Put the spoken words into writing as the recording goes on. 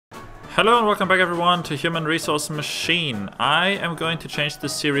Hello and welcome back everyone to Human Resource Machine. I am going to change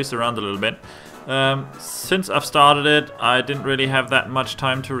this series around a little bit. Since I've started it, I didn't really have that much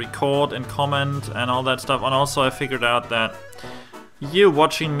time to record and comment and all that stuff, and also I figured out that you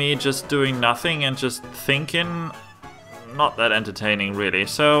watching me just doing nothing and just thinking, not that entertaining really.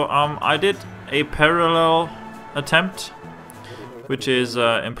 So I did a parallel attempt, which is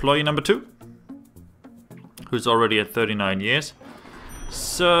employee number 2, who's already at 39 years.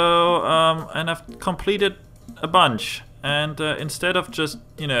 So, and I've completed a bunch, and instead of just,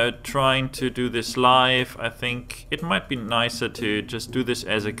 trying to do this live, I think it might be nicer to just do this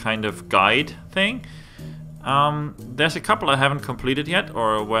as a kind of guide thing. There's a couple I haven't completed yet,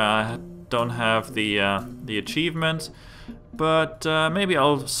 or where I don't have the achievements, but maybe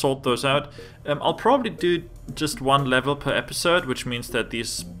I'll sort those out. I'll probably do just one level per episode, which means that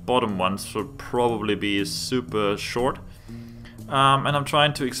these bottom ones will probably be super short. And I'm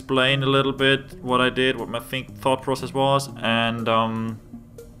trying to explain a little bit what I did, what my thought process was, and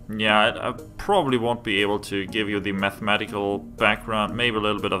yeah, I probably won't be able to give you the mathematical background, maybe a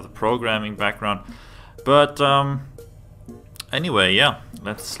little bit of the programming background, but anyway, yeah,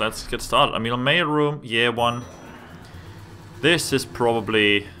 let's get started. I mean, mailroom, year 1. This is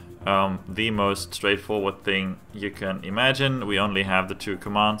probably the most straightforward thing you can imagine. We only have the 2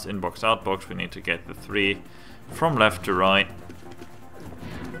 commands, inbox, outbox. We need to get the 3 from left to right.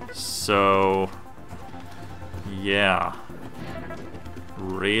 So, yeah,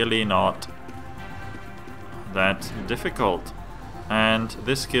 really not that difficult. And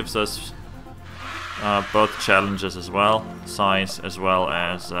this gives us both challenges as well, size as well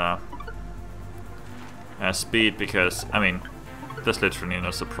as speed, because, I mean, there's literally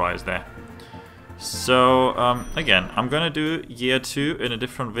no surprise there. So, again, I'm gonna do year 2 in a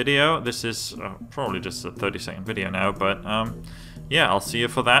different video. This is probably just a 30-second video now, but yeah, I'll see you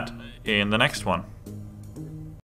for that in the next one.